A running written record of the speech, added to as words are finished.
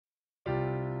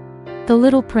The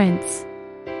Little Prince.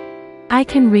 I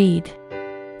can read.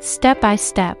 Step by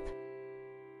step.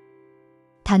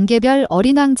 단계별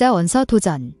어린왕자 원서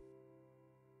도전.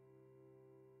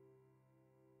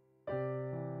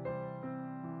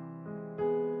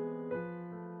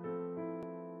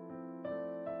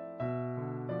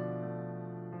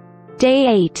 Day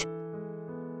 8.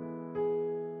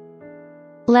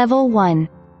 Level 1.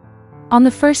 On the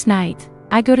first night,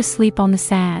 I go to sleep on the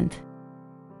sand.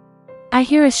 I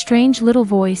hear a strange little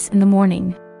voice in the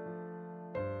morning.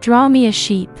 Draw me a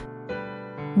sheep.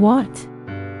 What?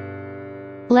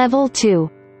 Level 2.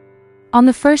 On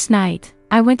the first night,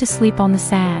 I went to sleep on the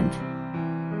sand.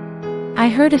 I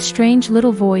heard a strange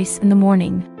little voice in the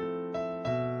morning.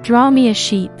 Draw me a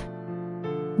sheep.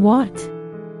 What?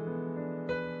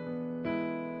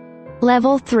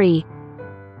 Level 3.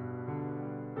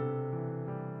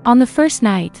 On the first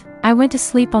night, I went to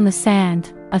sleep on the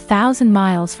sand, 1,000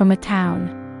 miles from a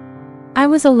town. I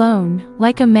was alone,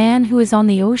 like a man who is on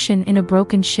the ocean in a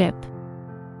broken ship.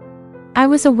 I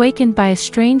was awakened by a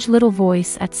strange little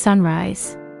voice at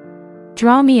sunrise.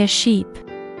 Draw me a sheep.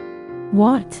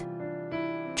 What?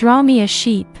 Draw me a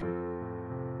sheep.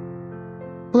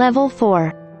 Level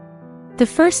 4. The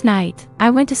first night, I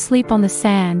went to sleep on the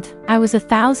sand. I was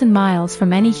 1,000 miles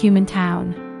from any human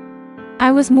town.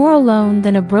 I was more alone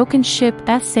than a broken ship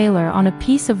sailor on a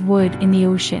piece of wood in the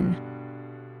ocean.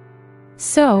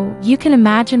 So, you can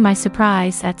imagine my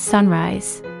surprise at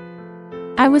sunrise.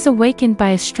 I was awakened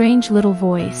by a strange little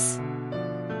voice.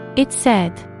 It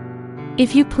said,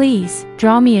 "If you please,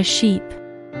 draw me a sheep."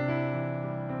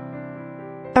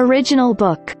 Original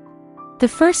book. The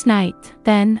first night,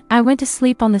 then, I went to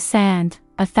sleep on the sand,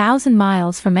 1,000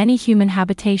 miles from any human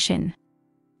habitation.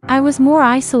 I was more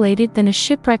isolated than a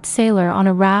shipwrecked sailor on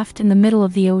a raft in the middle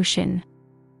of the ocean.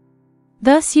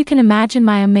 Thus you can imagine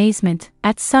my amazement,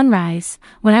 at sunrise,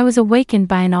 when I was awakened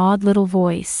by an odd little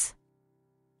voice.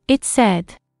 It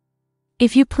said,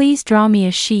 "If you please draw me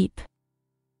a sheep."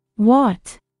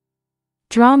 What?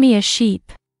 Draw me a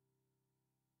sheep.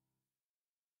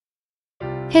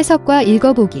 해석과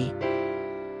읽어보기.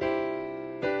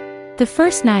 The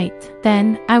first night,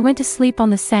 then, I went to sleep on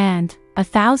the sand,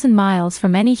 1,000 miles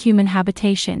from any human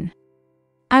habitation.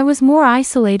 I was more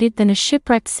isolated than a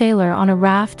shipwrecked sailor on a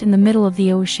raft in the middle of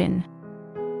the ocean.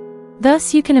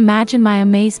 Thus you can imagine my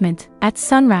amazement, at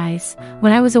sunrise,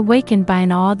 when I was awakened by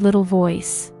an odd little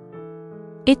voice.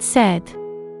 It said,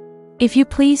 "If you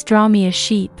please draw me a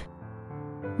sheep."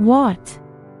 What?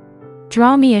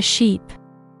 Draw me a sheep.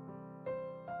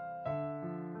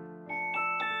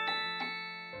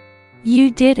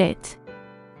 You did it.